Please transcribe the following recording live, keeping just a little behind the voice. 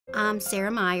I'm Sara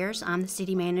Myers. I'm the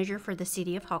city manager for the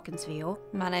city of Hawkinsville.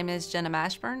 My name is Jenna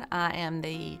Mashburn. I am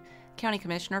the county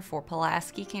commissioner for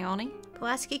Pulaski County.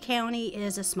 Pulaski County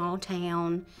is a small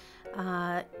town,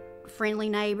 friendly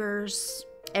neighbors,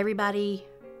 everybody,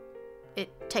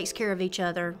 it takes care of each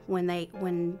other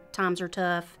when times are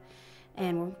tough,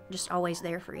 and we're just always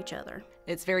there for each other.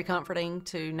 It's very comforting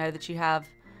to know that you have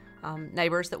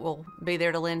neighbors that will be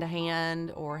there to lend a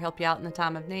hand or help you out in the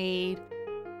time of need.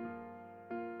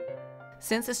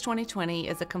 Census 2020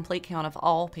 is a complete count of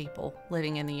all people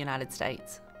living in the United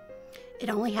States.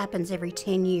 It only happens every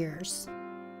 10 years.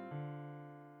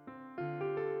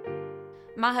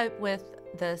 My hope with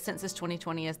the Census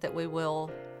 2020 is that we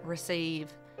will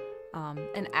receive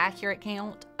an accurate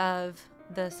count of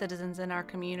the citizens in our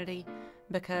community,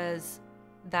 because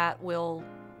that will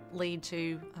lead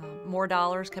to more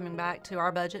dollars coming back to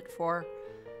our budget for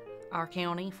our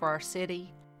county, for our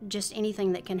city. Just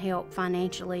anything that can help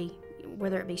financially,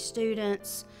 whether it be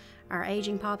students, our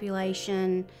aging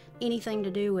population, anything to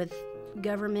do with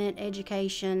government,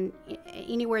 education,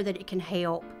 anywhere that it can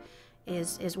help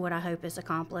is what I hope is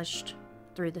accomplished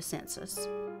through the census.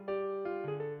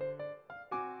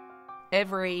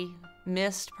 Every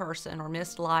missed person or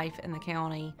missed life in the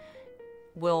county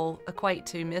will equate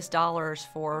to missed dollars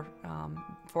for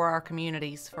our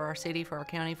communities, for our city, for our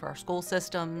county, for our school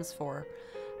systems, for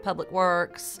public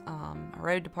works, our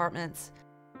road departments.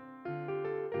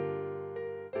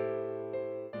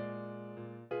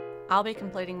 I'll be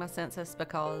completing my census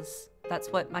because that's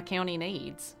what my county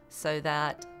needs, so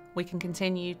that we can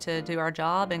continue to do our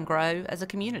job and grow as a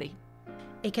community.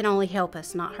 It can only help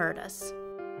us, not hurt us.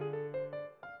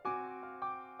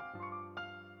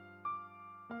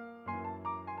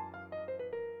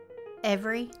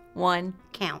 Every one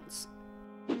counts.